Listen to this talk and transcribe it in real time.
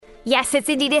Yes, it's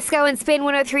Indie Disco and Spin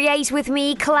 103.8 with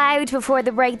me, Clowd. Before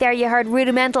the break there, you heard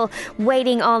Rudimental,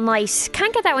 Waiting All Night.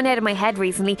 Can't get that one out of my head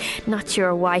recently, not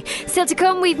sure why. Still to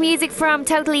come, we've music from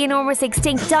Totally Enormous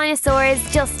Extinct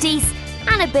Dinosaurs, Justice,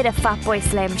 and a bit of Fatboy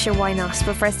Slim, sure why not.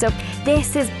 But first up,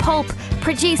 this is Pulp,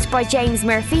 produced by James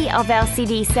Murphy of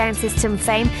LCD Sound System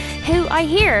fame, who I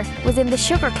hear was in the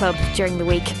Sugar Club during the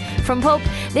week. From Pulp,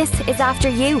 this is After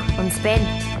You on Spin.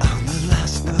 On the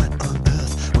last night on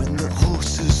earth, when the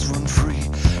horses run free,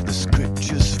 the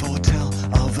scriptures foretell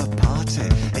of a party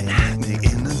in Hackney,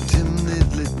 in a dimly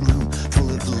lit room full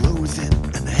of loathing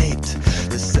and hate.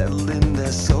 They're settling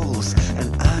their souls,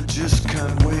 and I just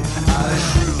can't wait. I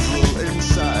shrivel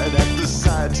inside at the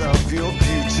sight of your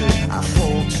beauty. I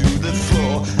fall to the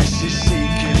floor as she's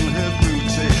shaking her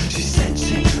booty. She's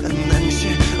senching and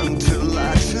menching until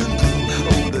I turn blue.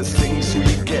 Oh, the things we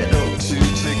get up to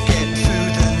get through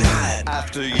the night.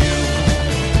 After you.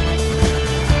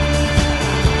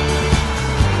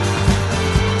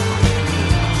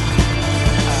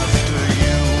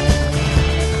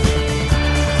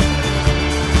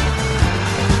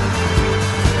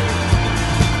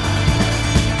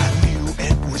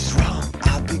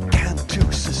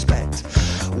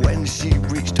 She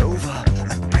reached over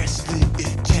and pressed the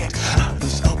eject. I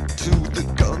was up to the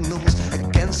gunwales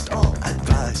against all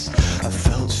advice. I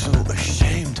felt so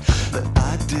ashamed that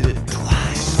I did it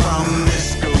twice. From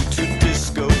disco to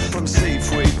disco, from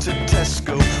Safeway to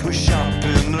Tesco, we're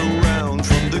shopping around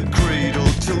from the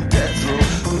cradle till death row.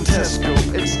 From Tesco,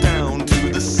 it's down to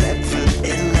the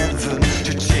 7-Eleven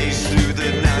to chase through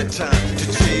the night time, to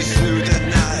chase through the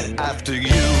night after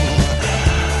you.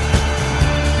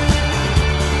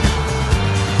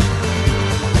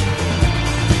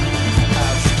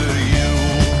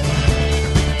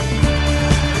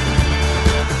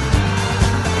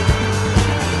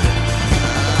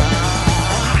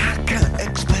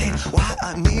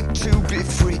 I need to be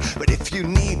free, but if you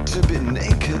need to be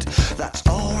naked, that's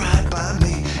alright by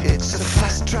me. It's a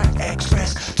fast track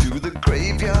express to the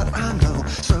graveyard, I know.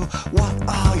 So what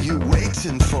are you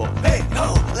waiting for? Hey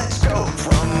ho, let's go.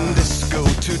 From disco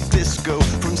to disco,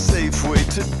 from Safeway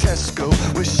to Tesco,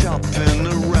 we're shopping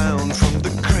around from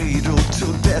the cradle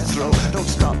till death row. Don't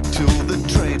stop till the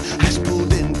train has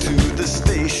pulled into the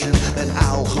station, then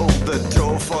I'll hold the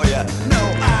door for you. No,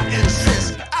 I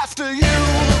insist, after you.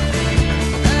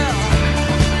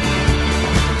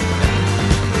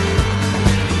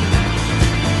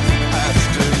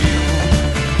 After you.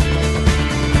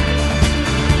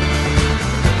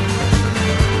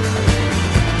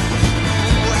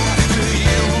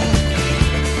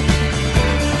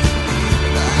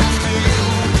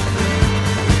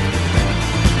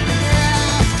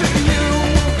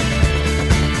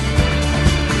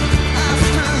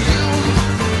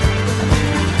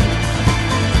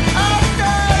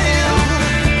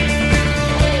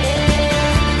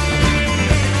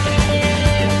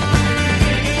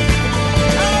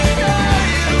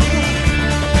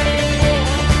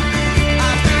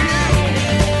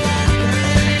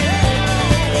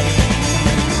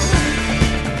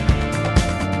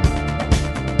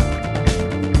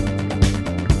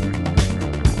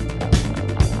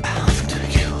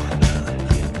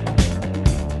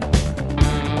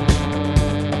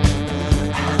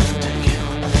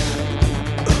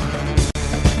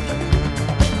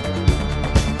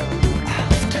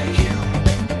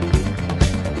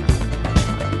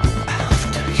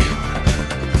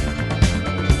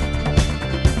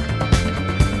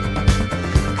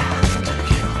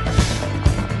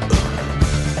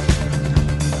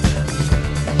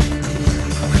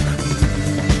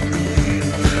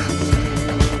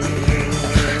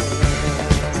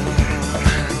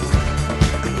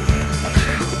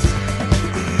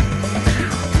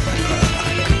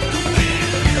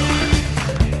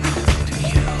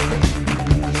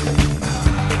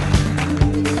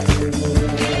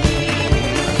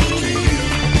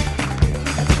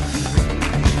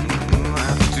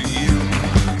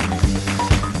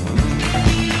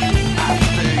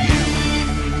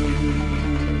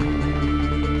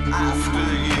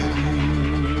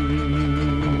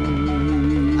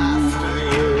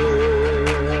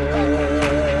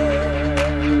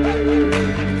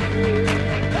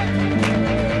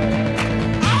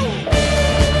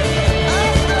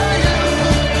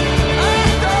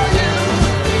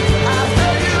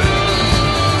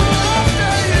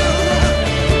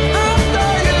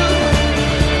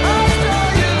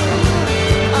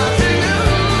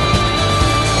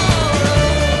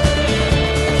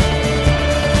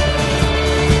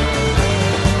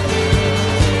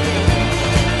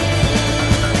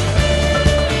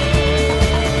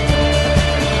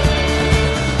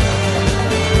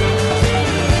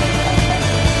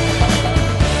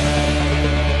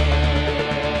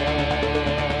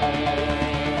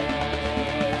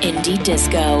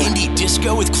 disco. Indie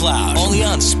disco with Clowd. Only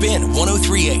on Spin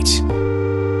 1038.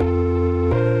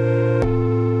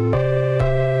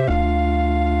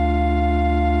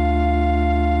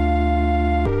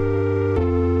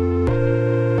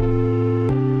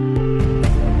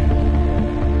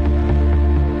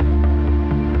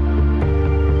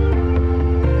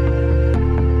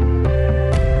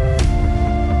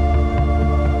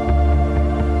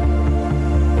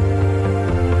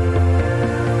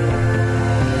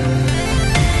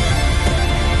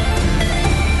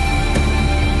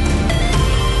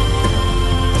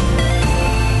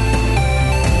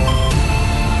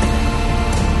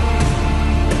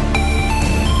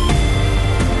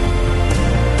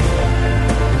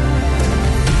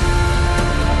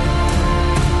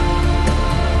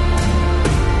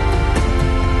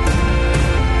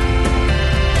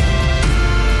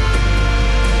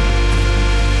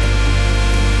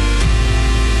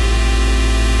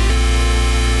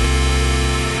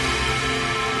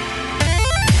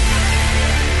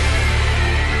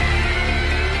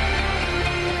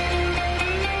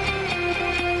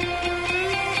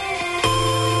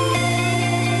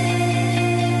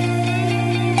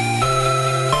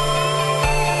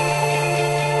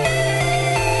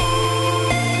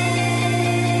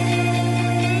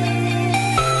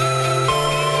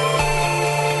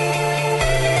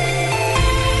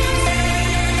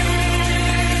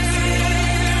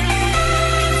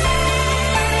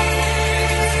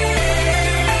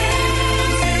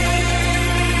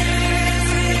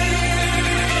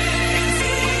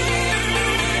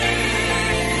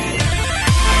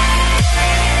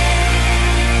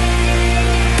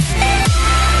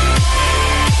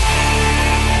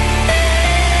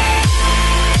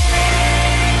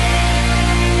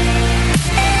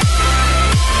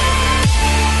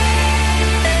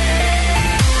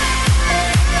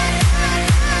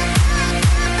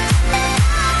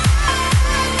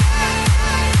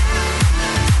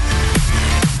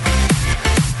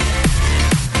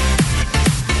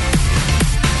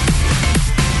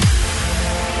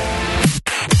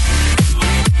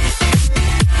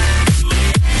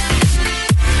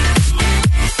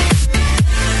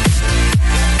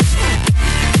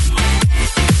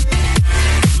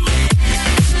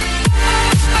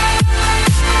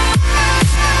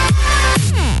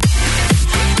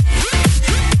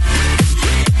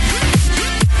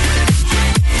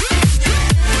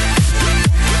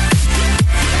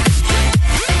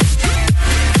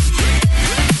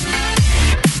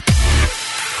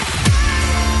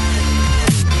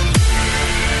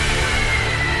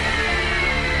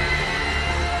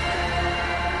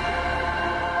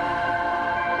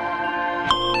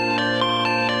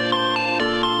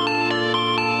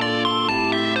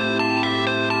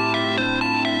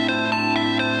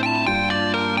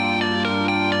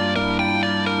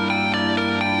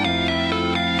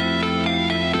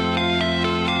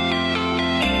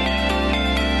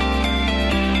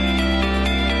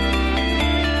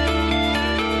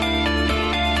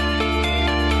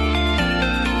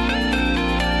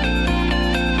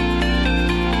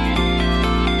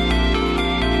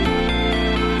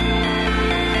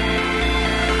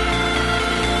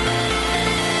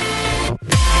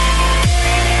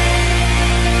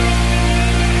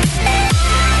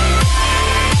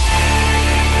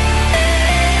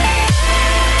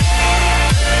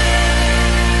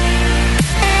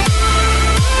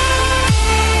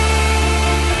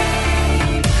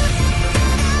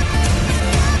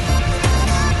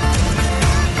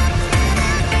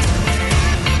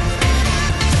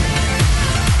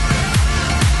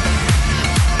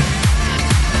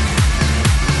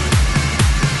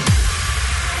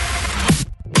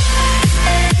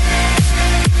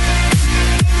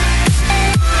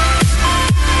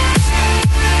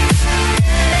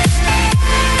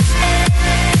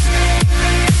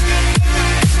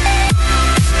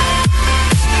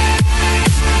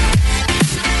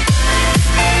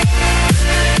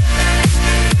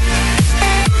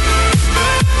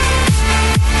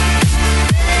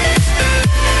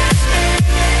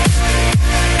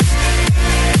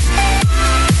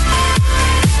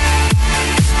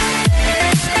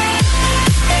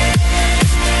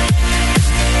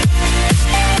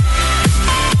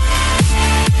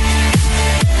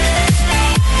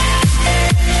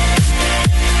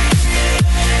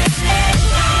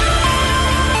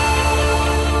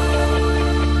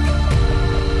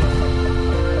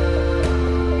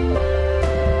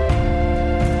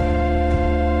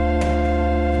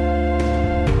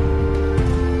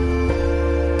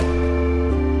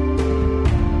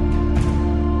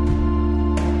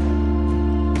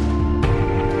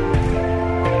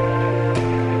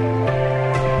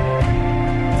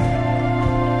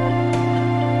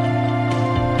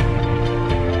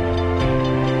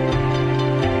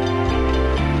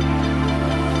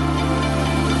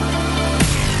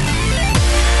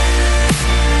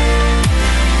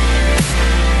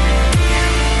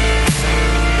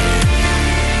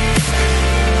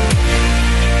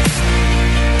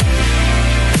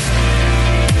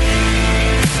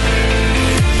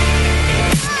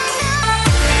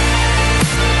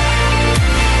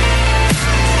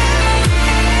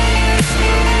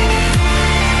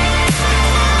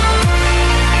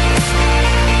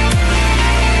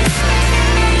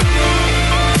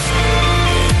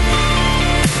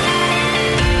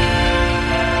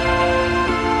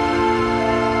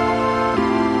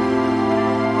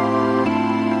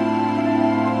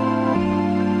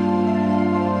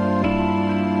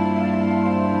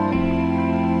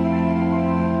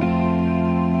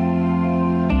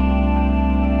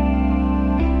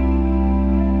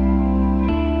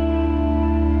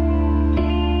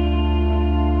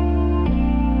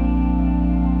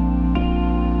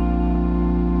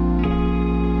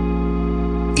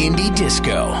 Indie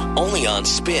Disco. Only on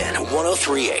Spin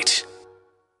 1038.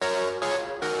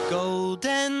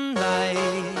 Golden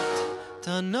light,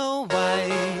 don't know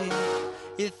why.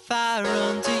 If I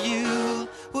run to you,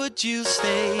 would you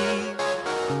stay?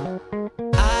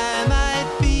 I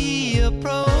might be a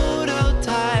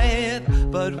prototype,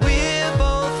 but we're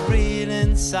both real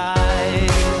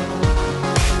inside.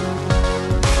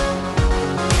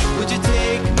 Would you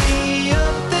take me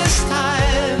up this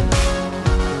time?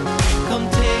 Come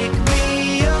take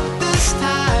me up this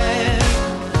time.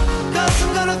 'Cause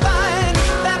I'm gonna find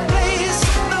that place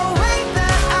the way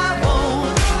that I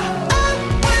want. I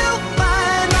will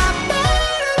find my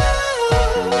better love.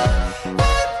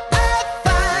 When I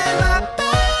find my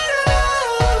better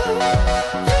love,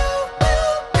 you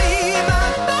will be my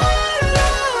better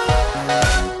love.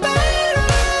 Better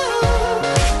love.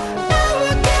 Now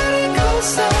we're getting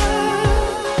closer.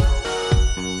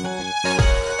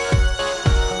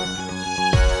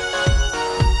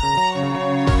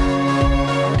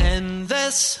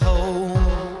 Endless hope,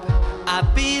 I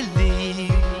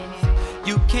believe.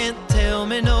 You can't tell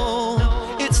me no,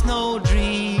 it's no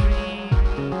dream.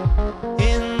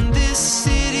 In this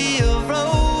city of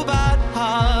robot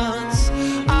hearts,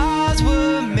 ours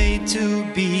were made to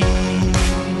be.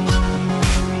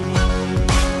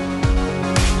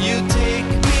 You take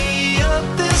me up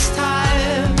this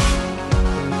time.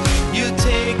 You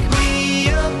take me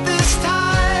up this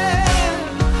time.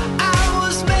 I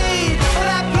was made for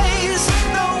that place,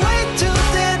 no way to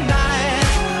deny.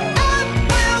 I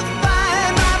will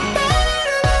find my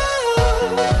better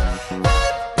love.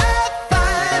 When I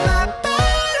find my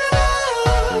better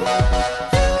love,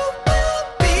 you will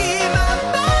be my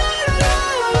better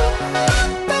love.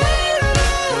 Better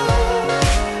love.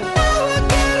 Now we're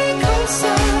getting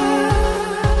closer.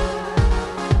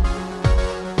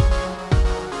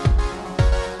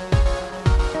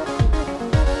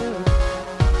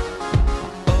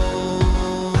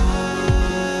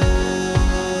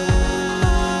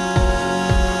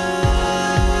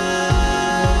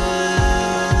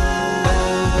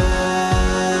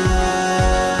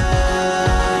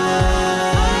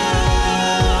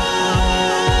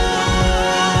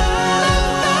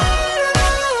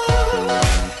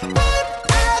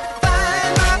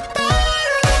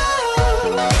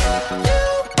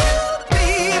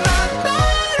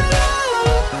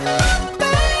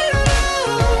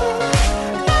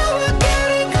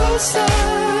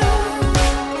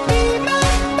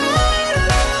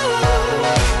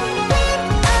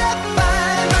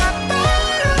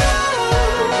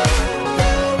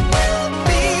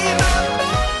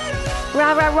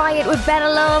 Riot with Better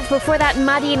Love. Before that,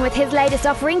 Madeon with his latest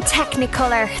offering,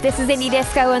 Technicolor. This is Indie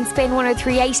Disco on Spin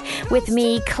 1038 with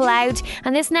me, Clowd.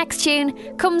 And this next tune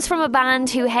comes from a band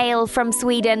who hail from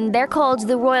Sweden. They're called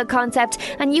The Royal Concept,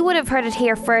 and you would have heard it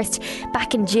here first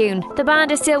back in June. The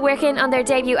band is still working on their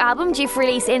debut album, due for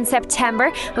release in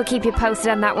September. We'll keep you posted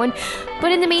on that one.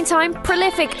 But in the meantime,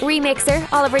 prolific remixer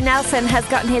Oliver Nelson has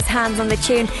gotten his hands on the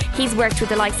tune. He's worked with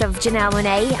the likes of Janelle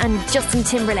Monáe and Justin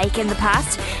Timberlake in the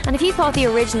past. And if you thought the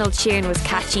original tune was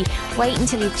catchy, wait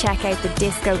until you check out the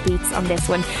disco beats on this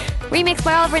one. Remixed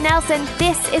by Oliver Nelson,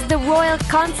 this is The Royal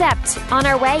Concept, on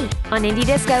our way on Indie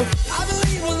Disco. I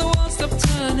believe when the walls stop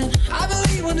turning. I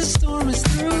believe when the storm is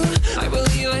through. I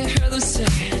believe I heard them say,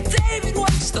 David,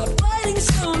 won't stop writing a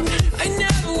song. I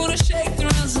never wanna shake the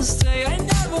hands and stay. I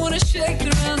never wanna shake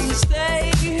the hands and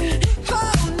stay.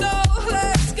 Oh no,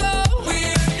 let's go.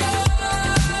 We're young,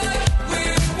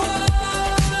 we're one.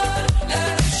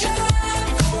 Let us shine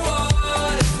for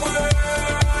what it's worth.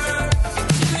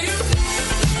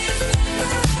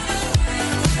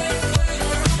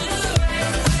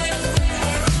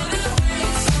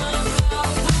 Somehow,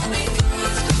 when we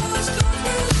close,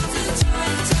 we're losing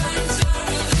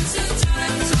time.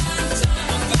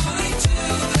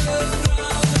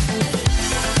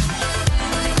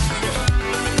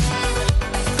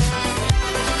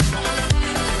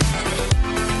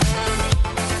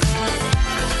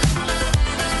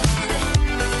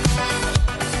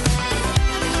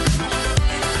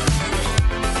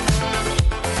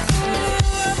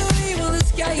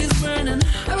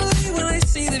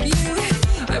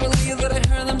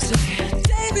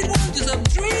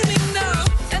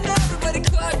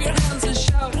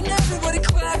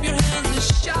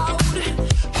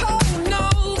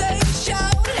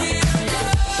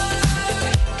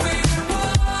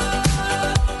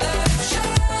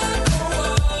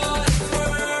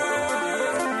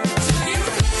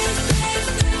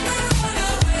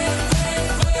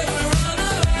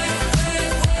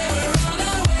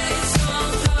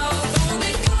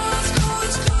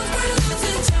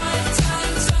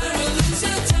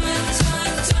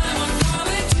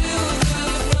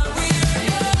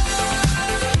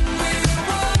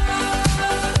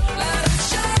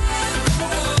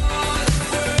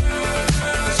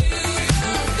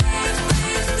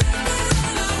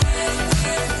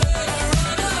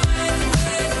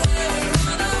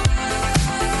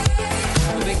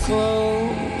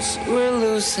 we're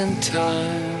losing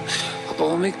time.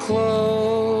 Hold me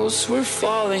close, we're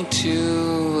falling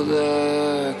to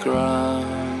the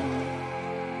ground.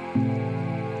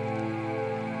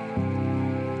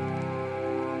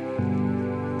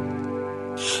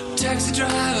 Taxi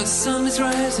driver, the sun is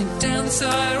rising, down the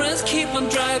sirens, keep on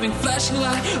driving, flashing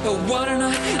light, oh what a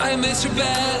night, I missed your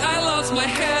bed, I lost my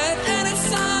head, and it's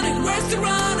sunny, where's the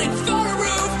running, for a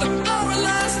roof, the hour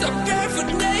last, I'm barefoot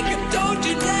naked, don't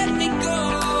you let me go.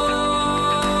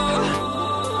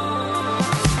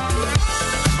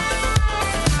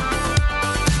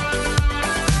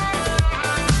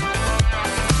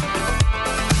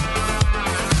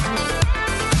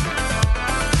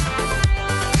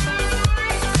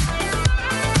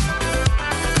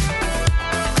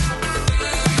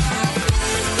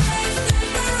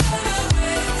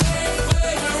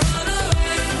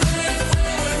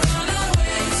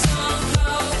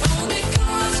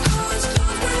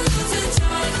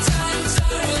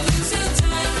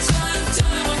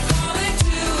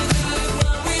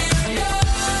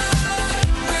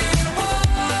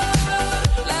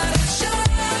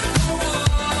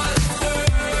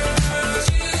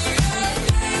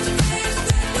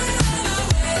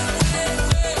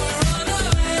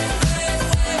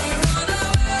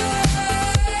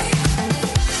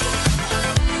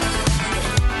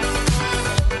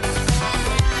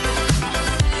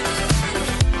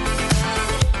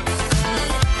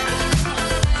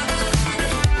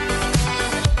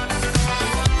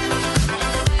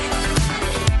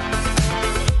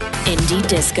 Indie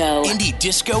Disco. Indie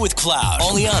Disco with Clowd.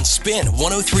 Only on Spin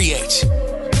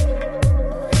 103.8.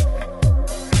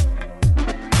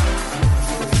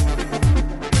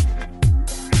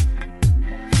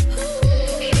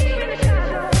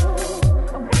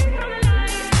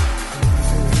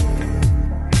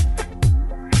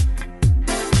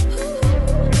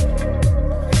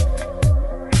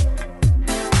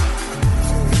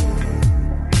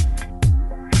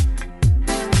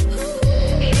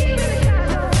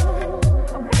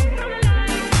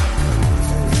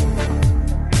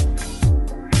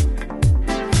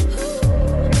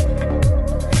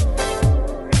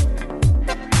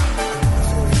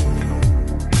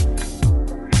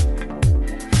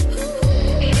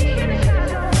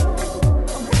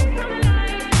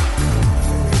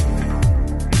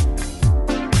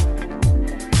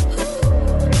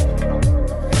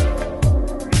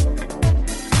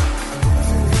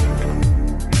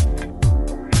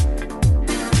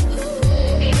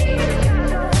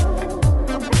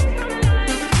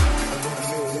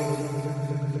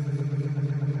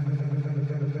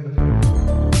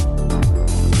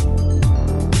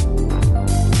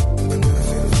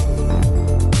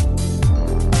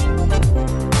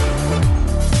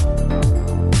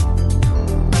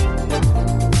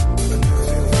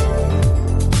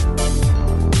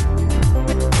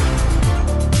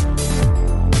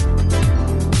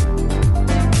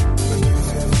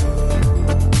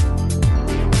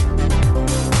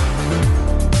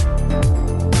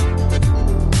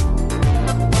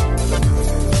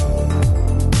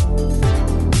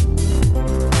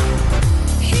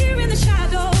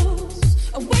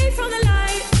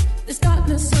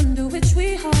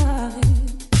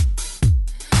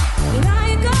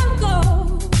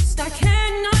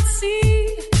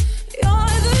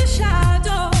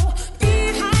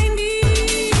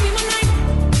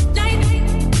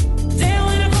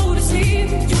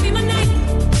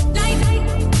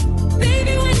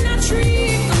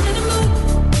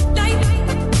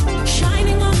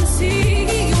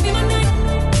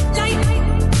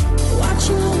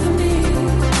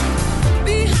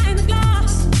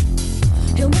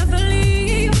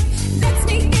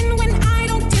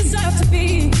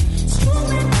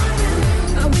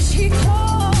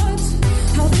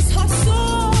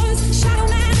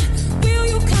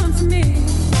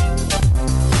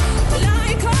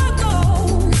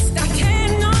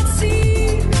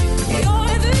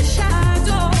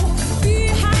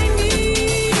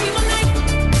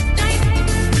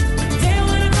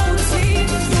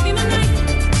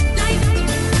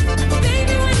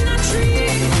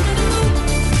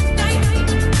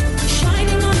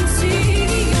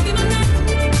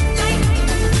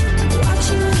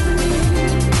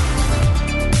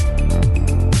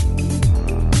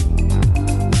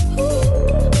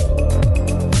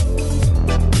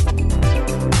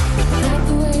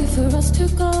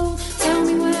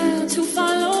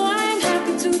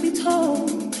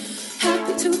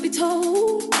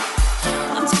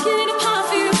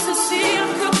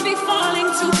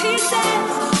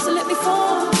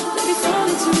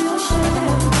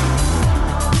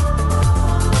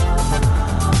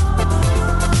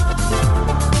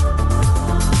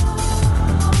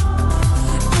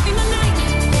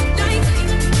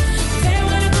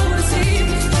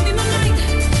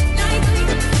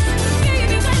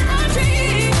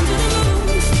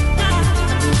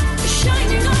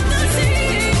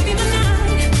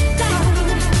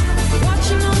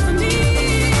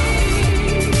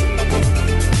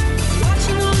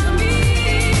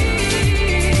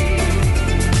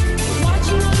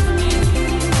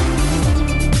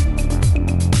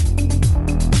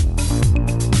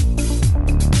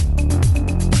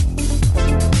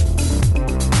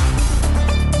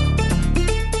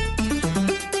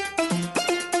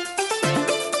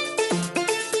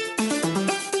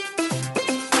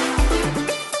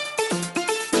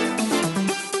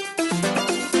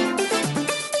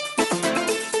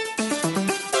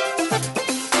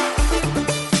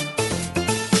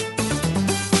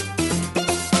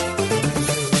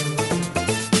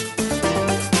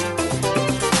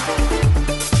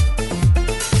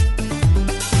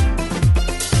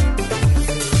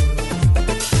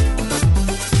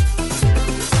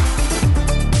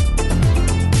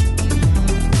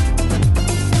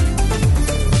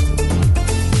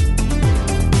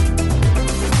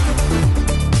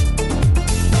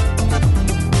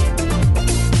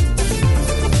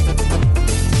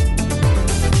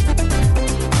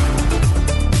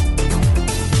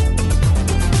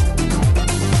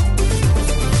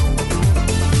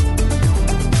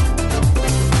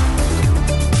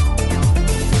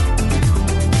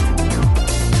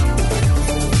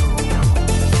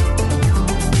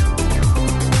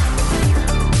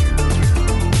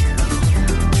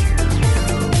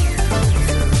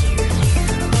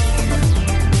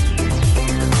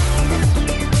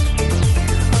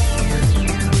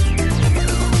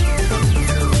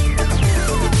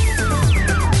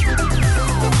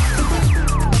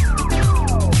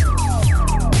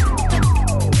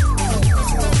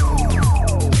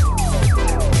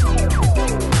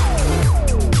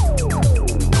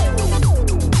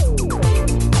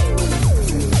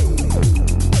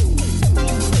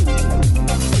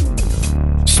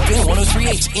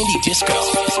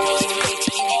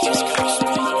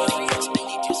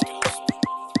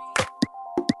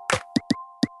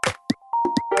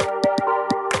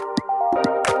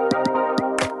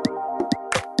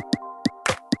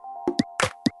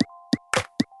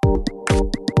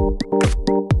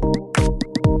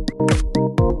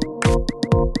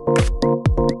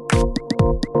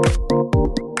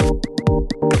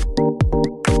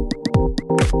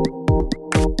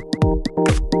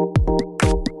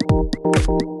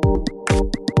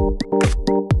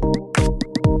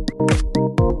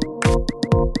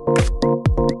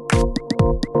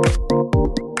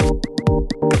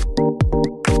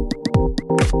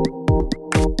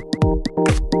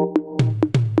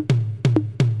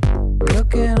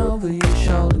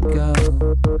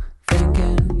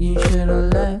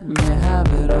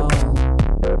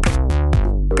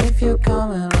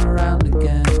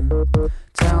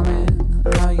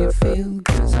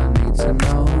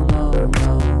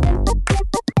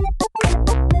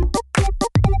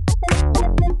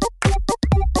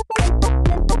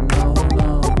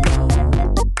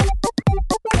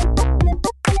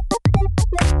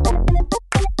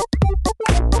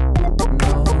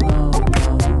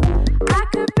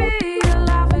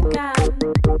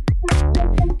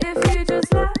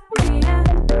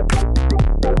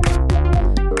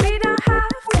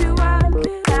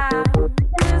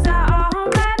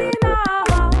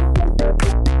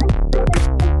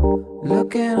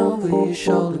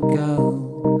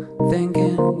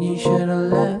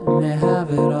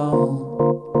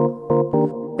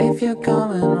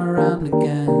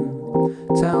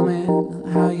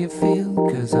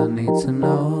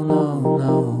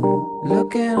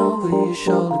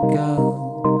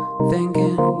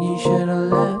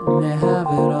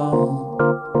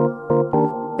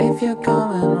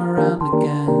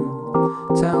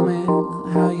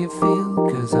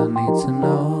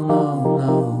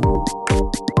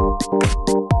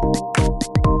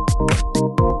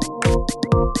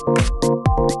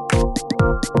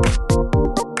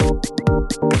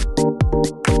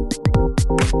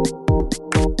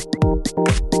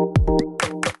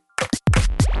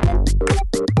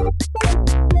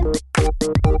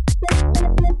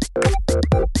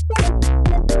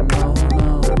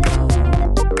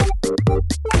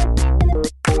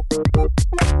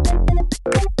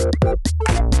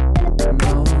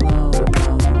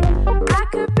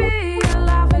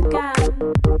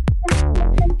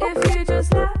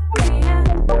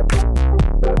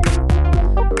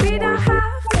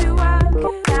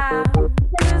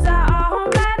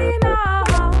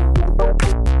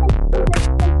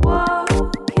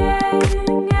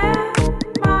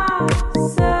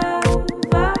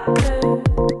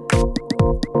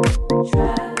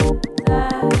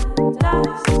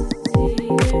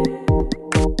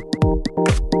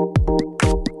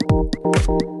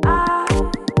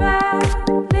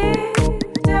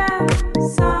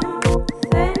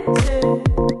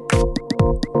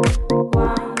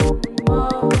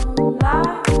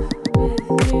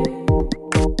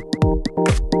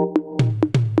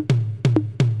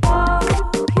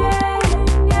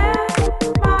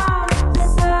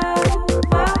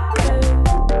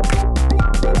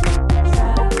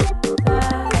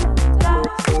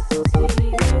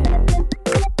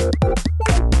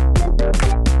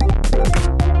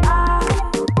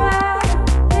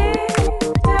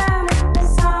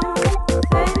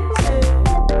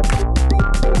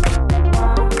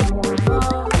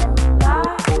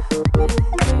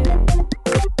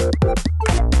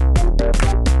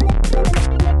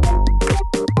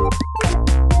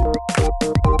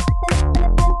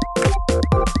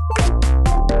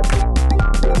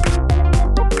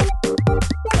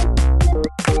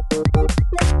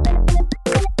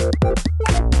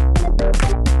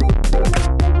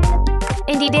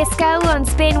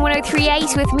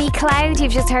 103.8 with me, Clowd.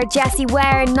 You've just heard Jessie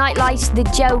Ware, Nightlight, the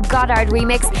Joe Goddard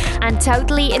remix, and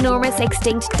Totally Enormous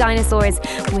Extinct Dinosaurs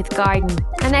with Garden.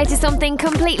 And now to something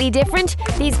completely different.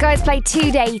 These guys play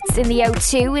 2 dates in the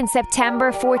O2 in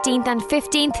September 14th and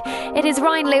 15th. It is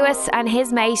Ryan Lewis and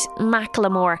his mate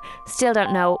Macklemore. Still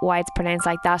don't know why it's pronounced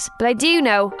like that, but I do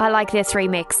know I like this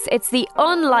remix. It's the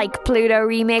Unlike Pluto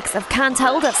remix of Can't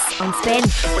Hold Us on Spin.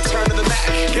 Return to the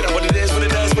Mac. Get up what it is, what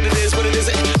it does, what it is, what it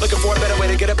isn't. Looking for a better way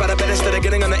to get up out of bed instead of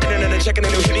getting on the internet and checking a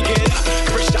new hitty kid.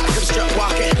 First shot, come strut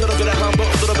walking. A little bit of humble,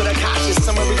 a little bit of cautious.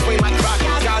 Somewhere between like rock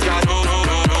and God.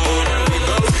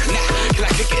 Nah, can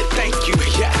I kick it? Thank you.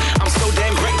 Yeah, I'm so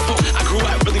damn grateful. I grew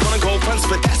up really wanna go fronts,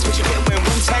 but that's what you get when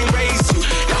Wu-Tang raised you.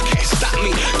 Y'all can't stop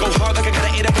me. Go hard like I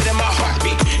gotta eat up it in my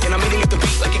heartbeat. And I'm eating at the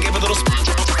beat like it gave a little spot.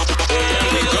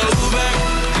 We go back.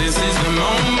 This is the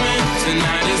moment.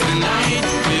 Tonight is the night.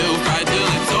 We'll fight till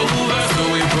it's over. So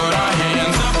we put our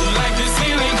hands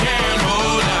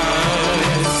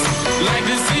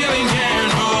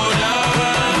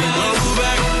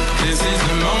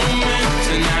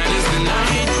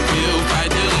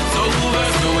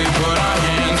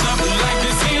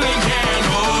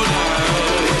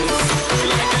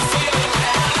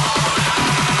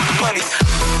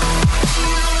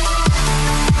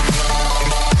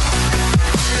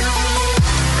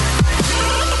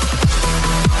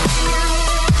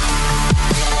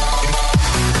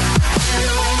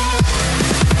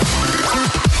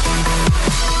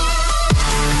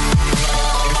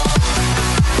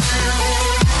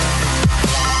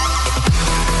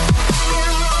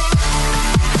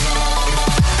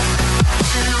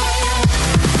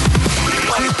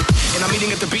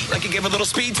eating at the beat like it gave a little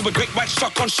speed to a great white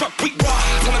shark on shark. We raw,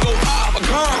 time to go off,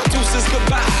 gone. Deuces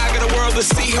goodbye, I got a world to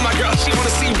see. And my girl, she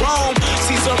wanna see Rome.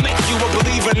 Caesar make you a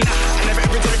believer now. I never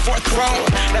ever did it for a throne.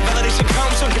 That validation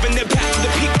comes from giving it back to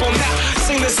the people now.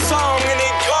 Sing this song and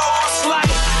it goes like,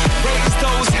 raise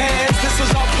those hands, this is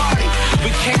our party.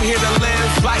 We came here to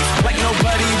live life like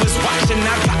nobody was watching.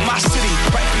 I got my city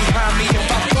right behind me. If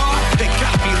I thought they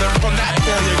got me, learn from that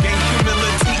failure, gain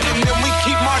humility, and then we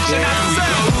keep marching.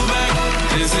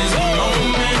 This is the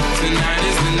moment, tonight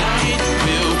is the night.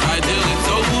 Feel right till it's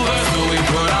over, so we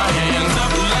put our hands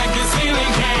up like the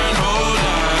ceiling can't hold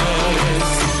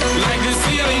us. Like the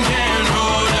ceiling can't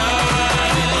hold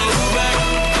us.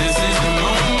 This is the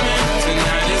moment,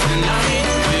 tonight is the night.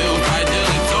 Feel right till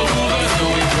it's over, so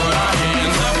we put our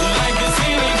hands up like the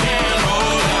ceiling can't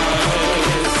hold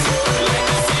us. Like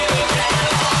the ceiling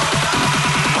can't hold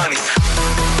us. Money.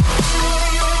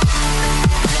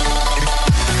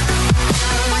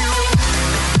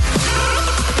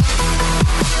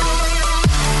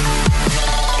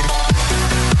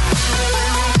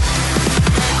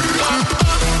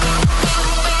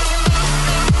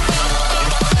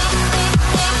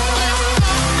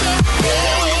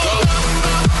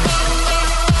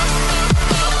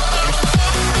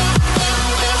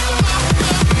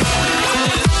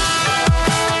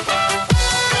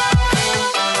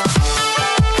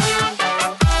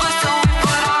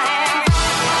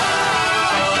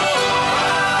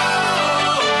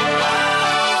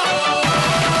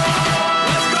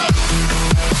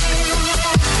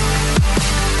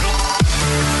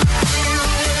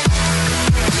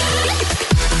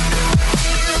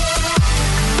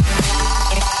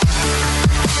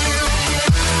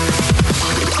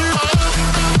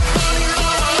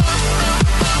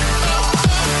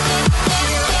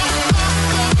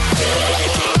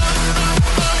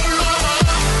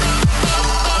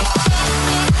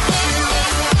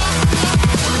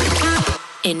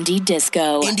 Indie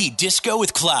Disco. Indie Disco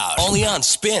with Clowd. Only on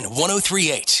Spin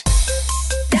 103.8.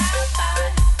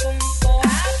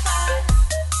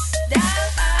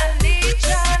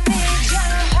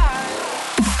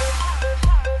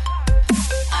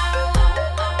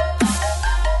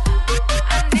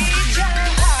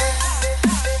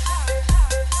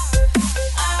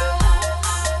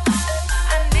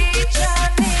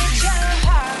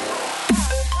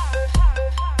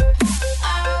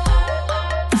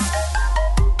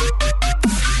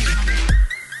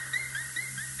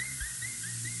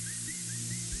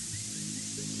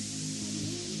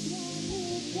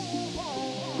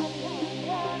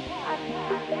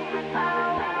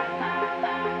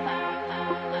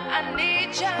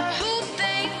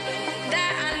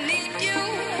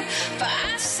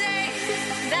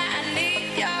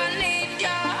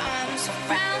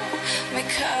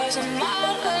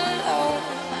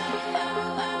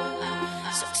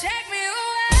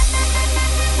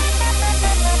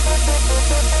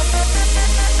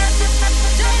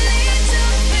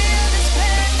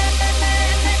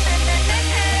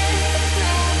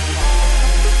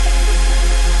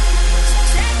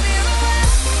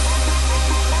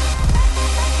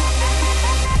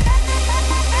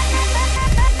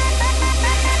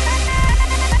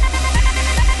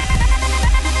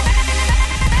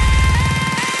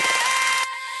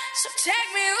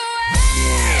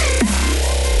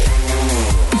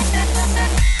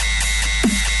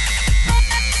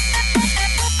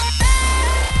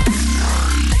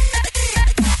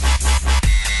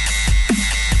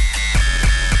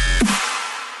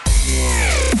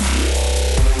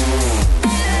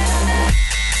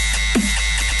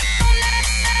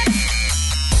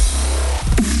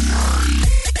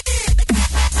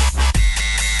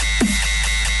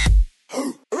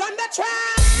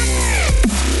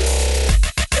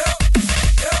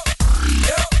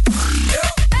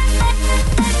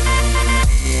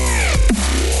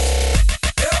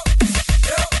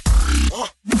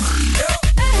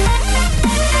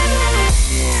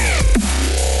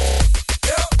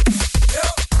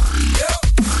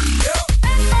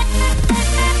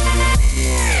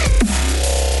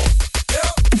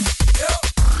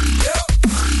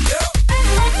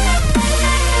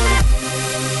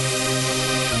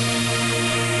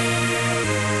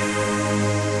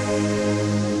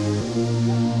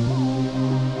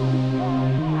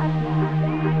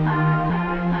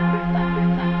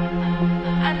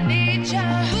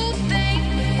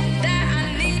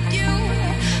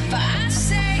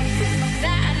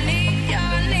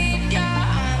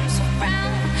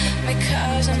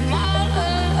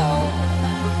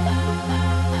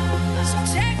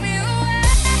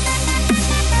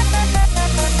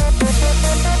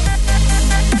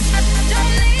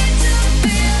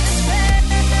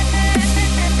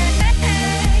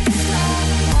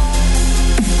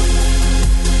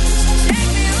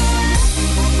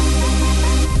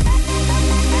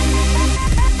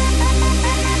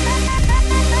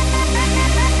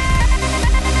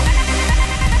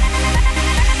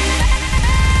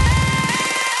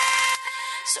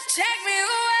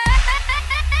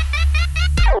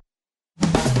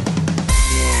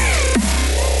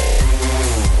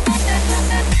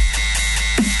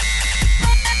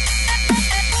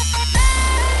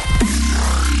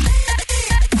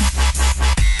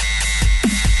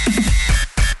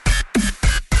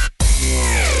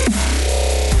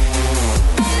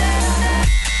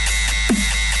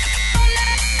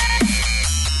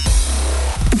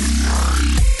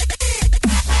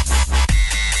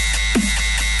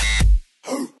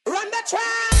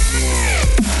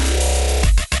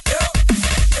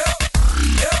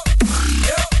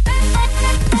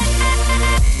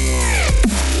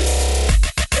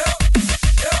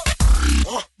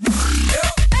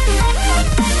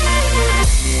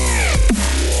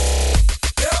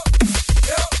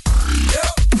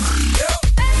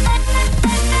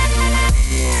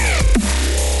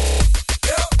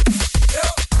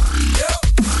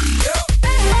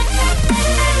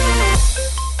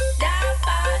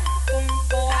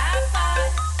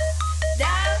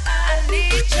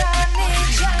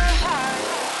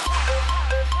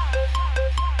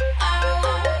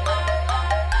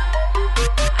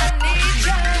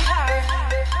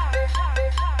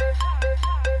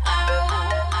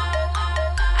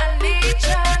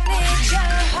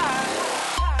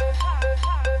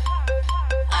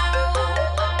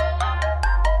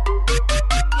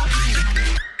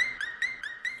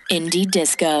 Indie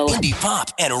Disco. Indie pop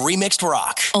and remixed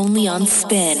rock. Only on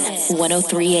Spin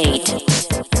 1038.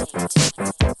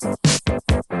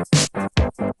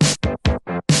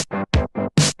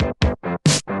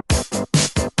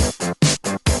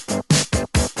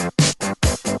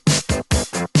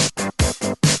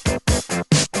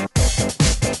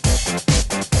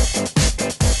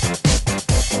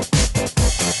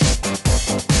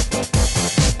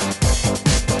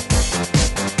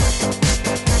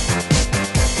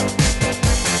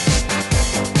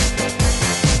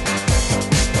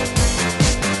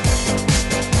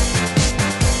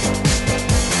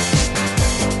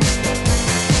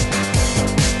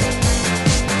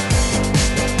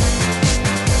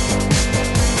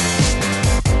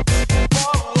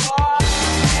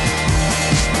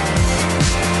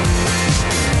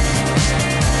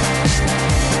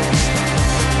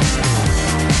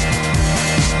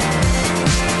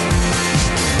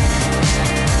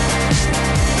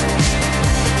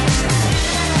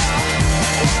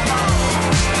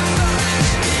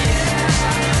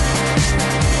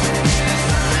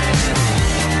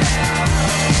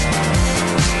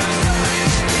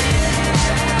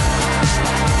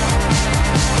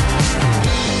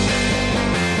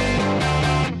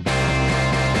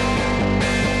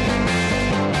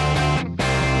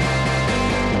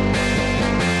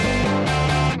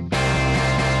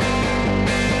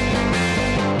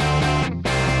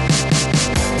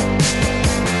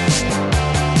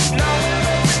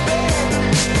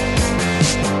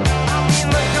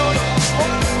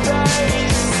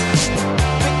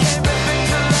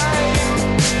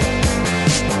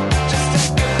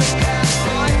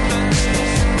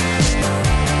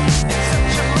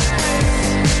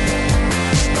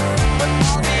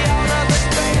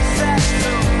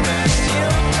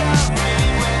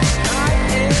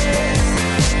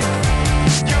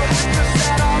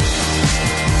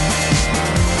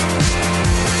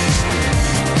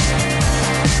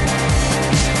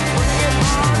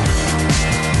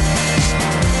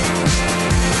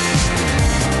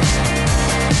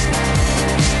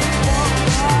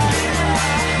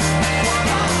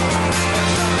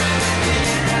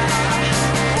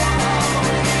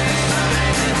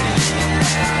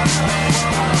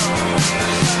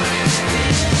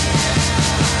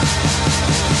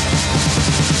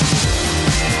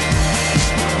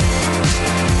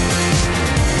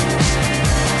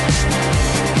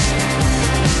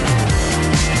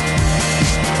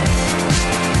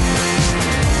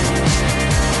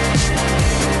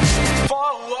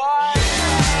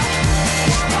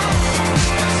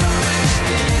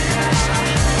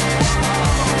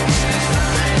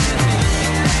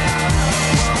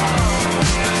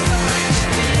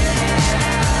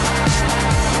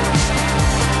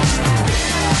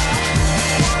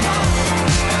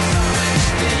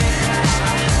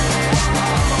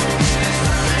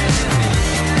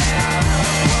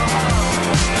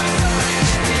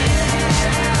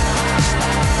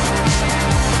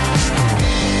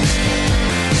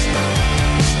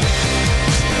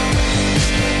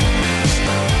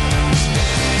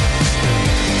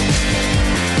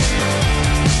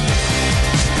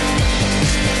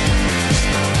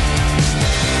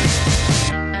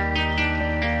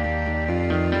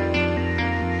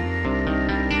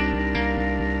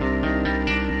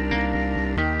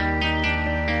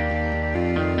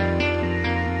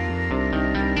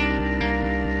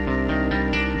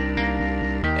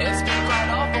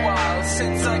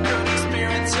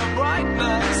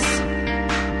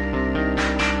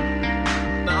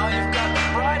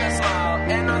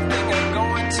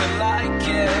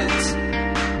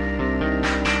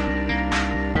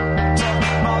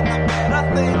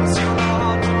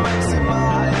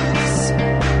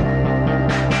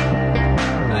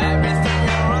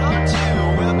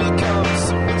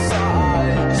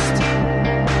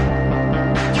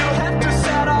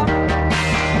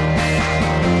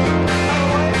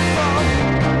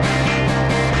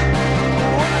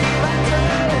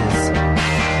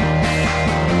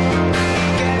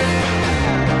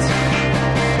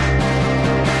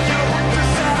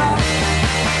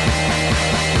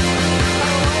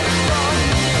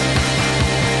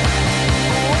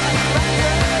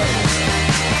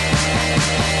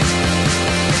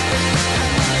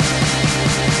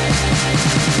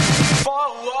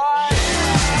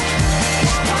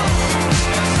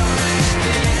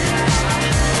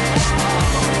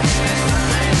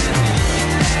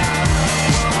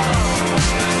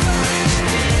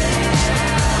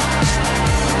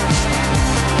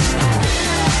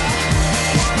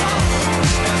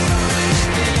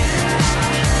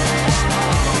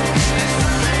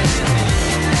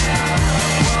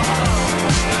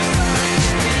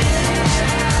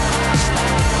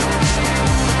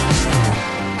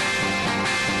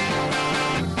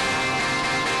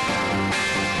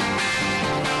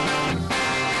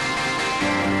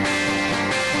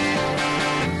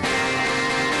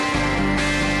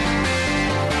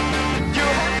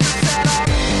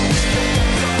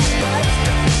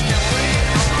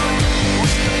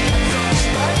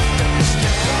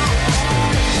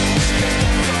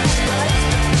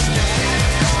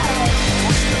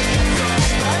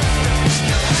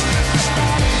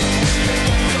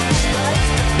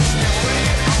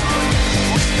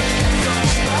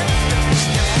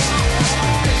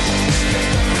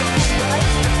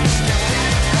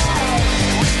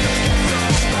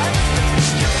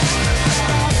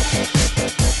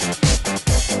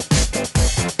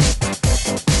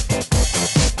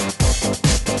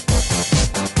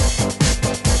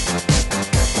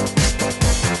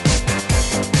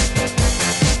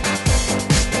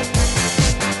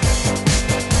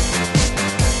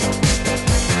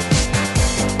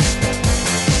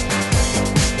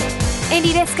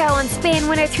 Indie Disco on Spin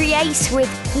 1038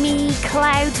 with me,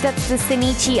 Clowd. That's the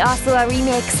Sinichi Oslo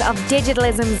remix of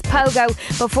Digitalism's Pogo.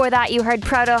 Before that, you heard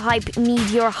Prototype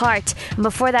Need Your Heart. And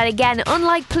before that, again,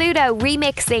 Unlike Pluto,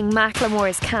 remixing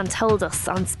Macklemore's Can't Hold Us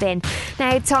on Spin.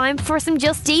 Now, time for some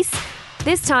Justice.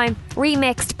 This time,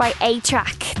 remixed by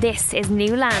A-Track. This is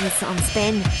New Lands on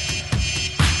Spin.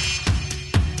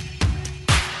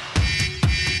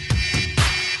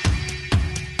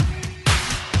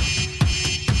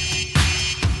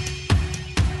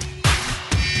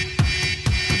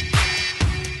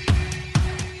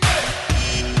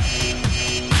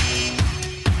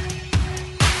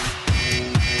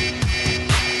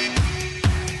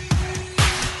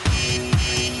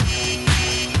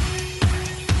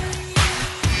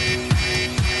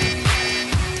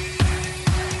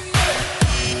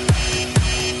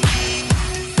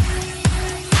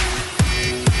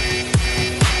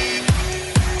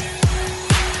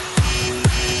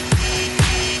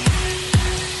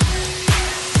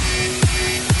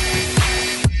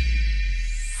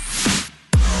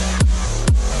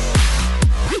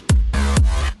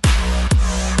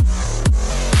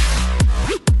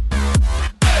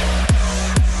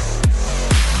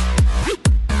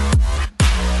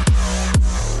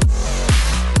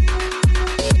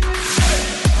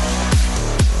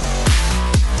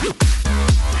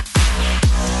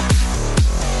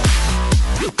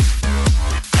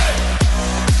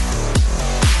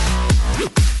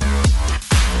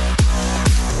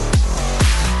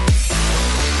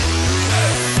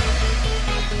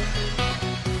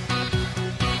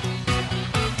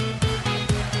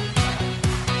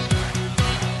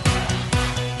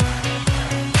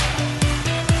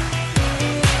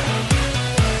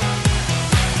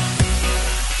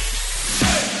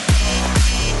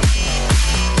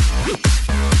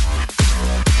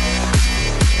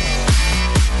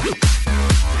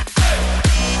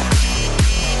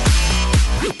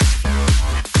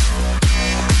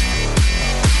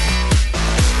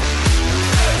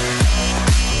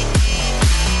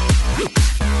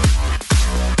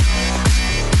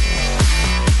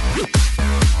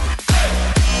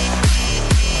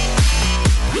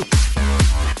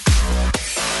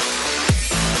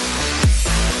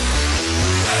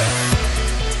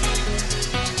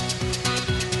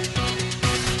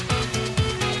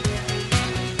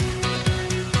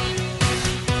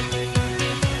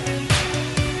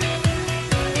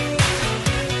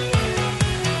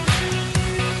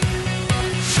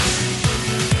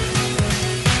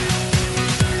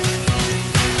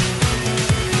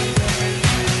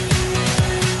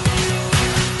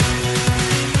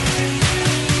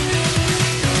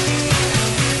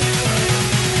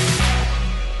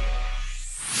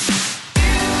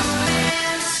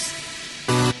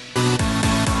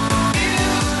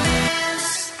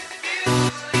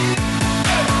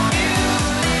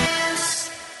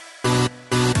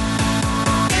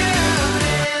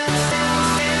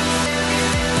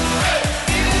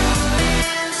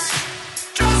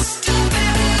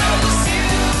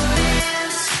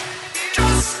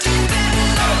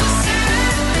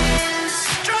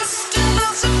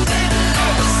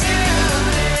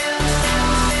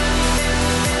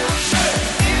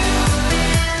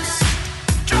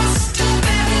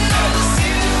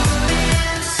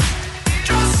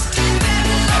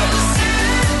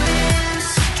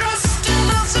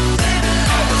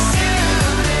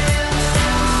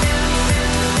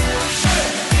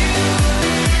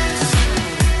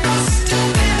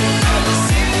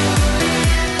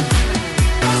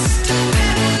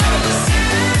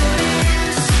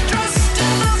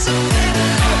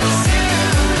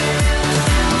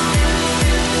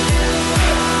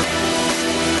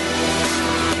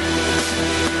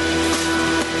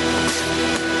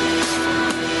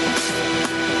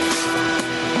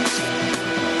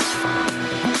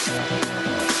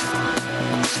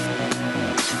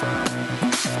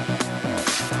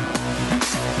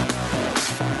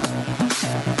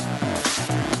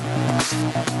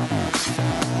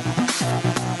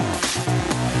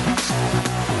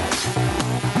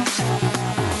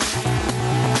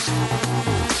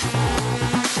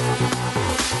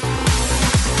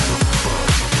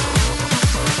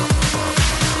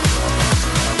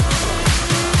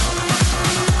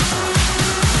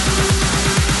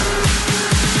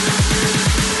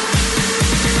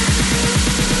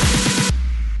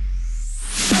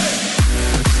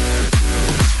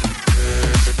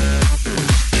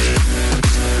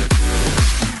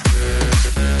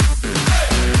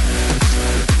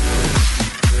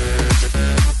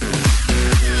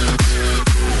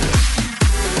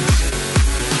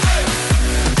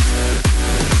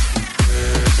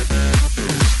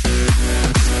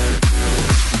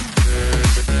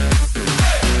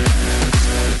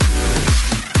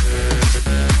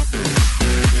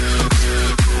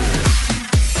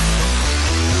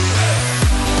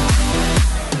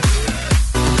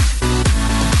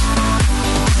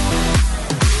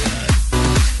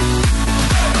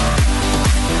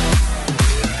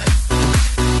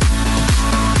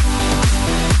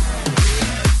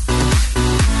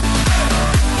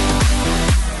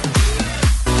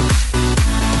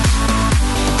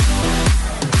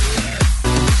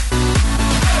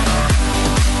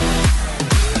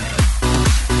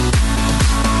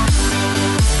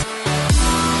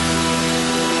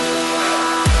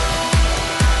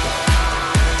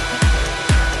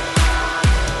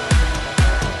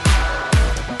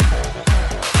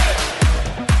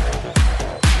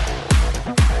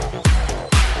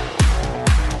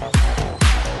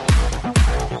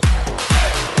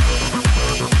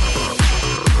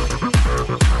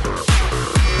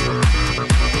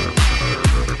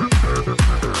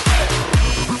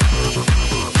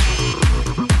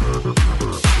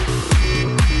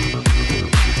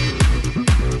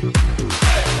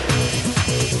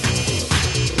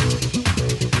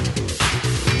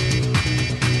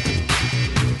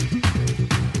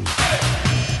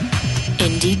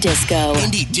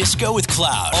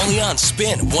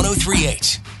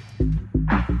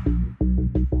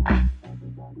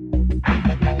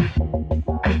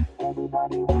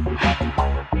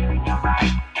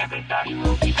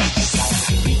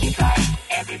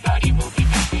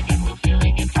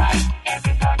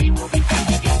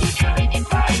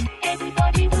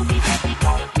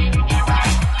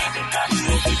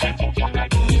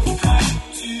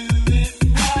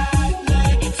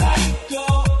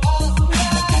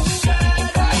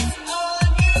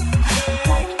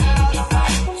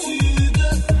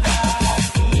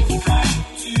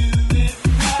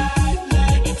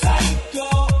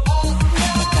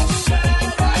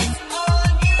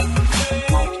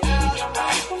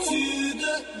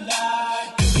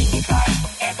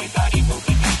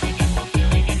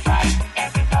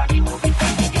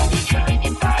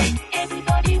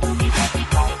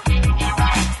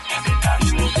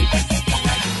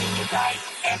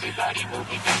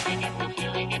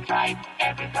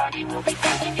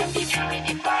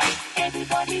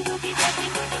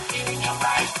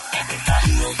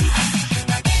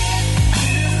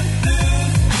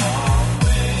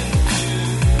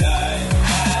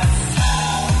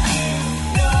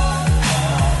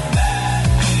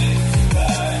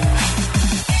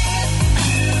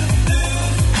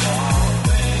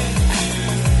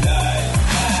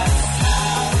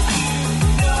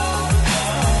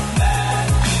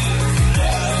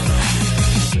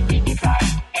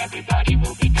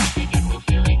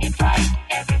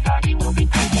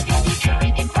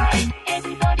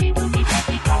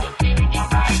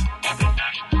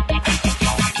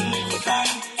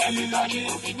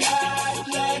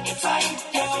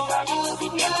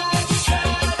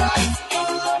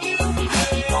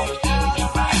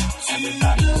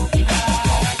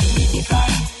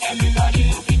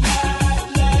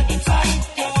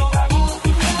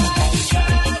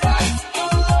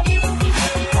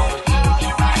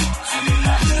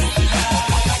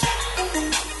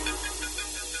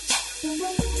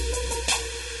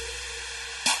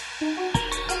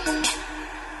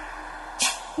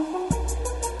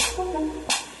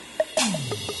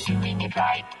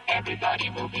 Everybody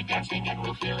will be dancing and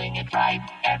we're feeling it right.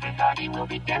 Everybody will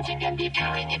be dancing and be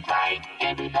doing it right.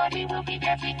 Everybody will be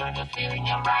dancing and we're feeling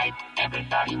it right.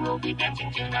 Everybody will be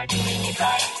dancing tonight, doing it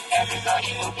right.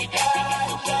 Everybody will be dancing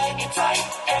and we're feeling it right.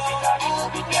 Everybody will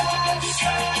be dancing and be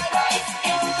doing it right.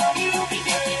 Everybody will be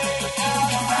dancing and we're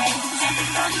feeling it right.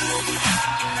 Everybody will be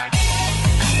dancing tonight.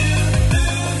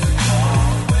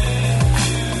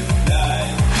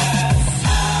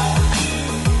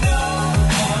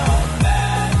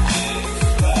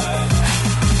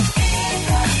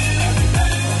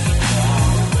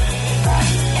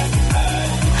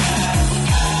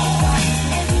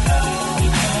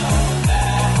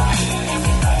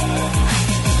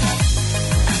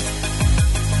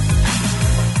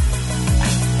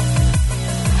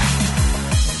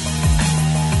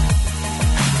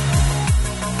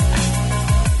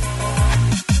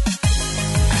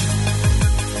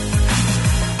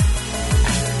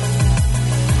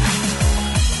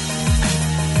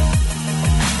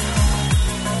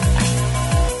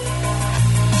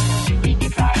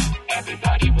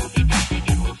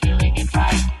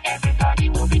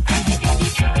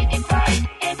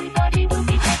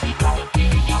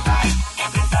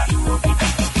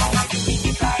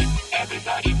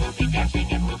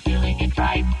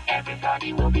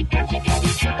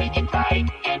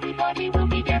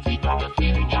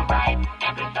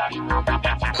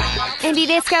 Indie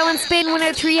Disco on Spin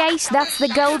 1038. That's the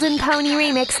Golden Pony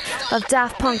remix of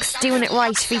Daft Punk's Doing It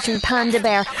Right featuring Panda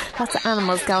Bear. Lots of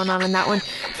animals going on in that one.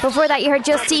 Before that you heard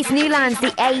Justice Newland's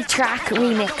The A-Track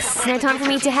remix. Now time for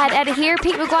me to head out of here.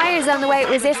 Pete McGuire's on the way at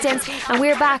Resistance and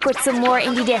we're back with some more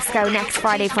Indie Disco next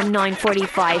Friday from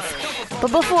 9:45.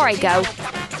 But before I go,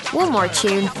 one more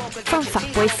tune from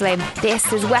Fatboy Slim.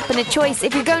 This is Weapon of Choice.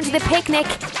 If you're going to the picnic,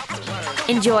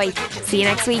 enjoy. See you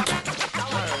next week.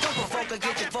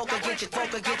 Check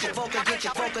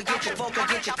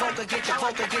out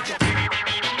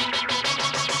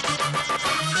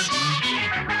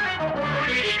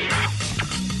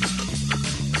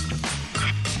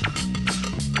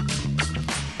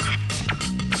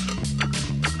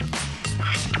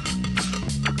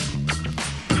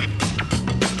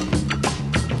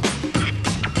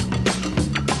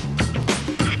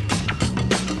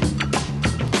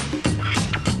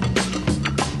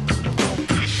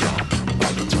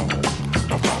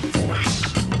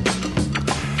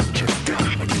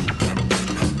my new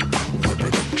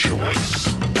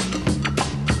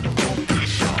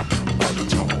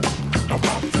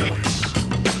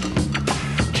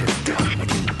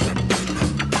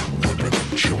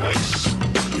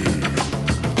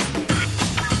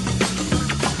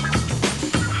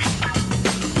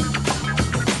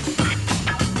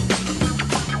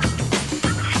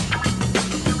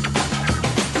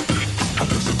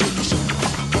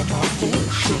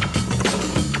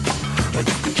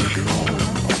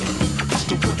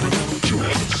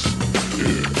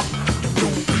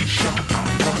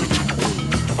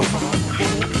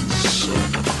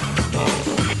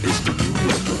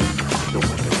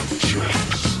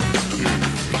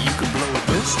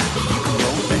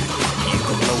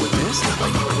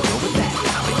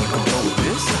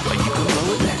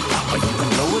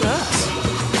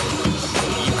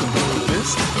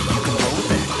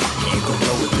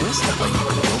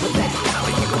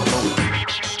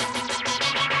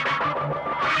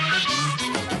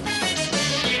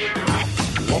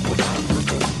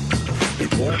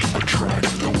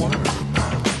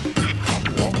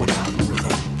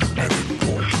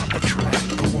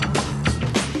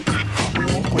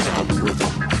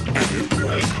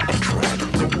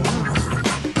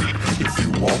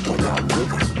walk without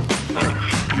rhythm.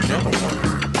 You never learn.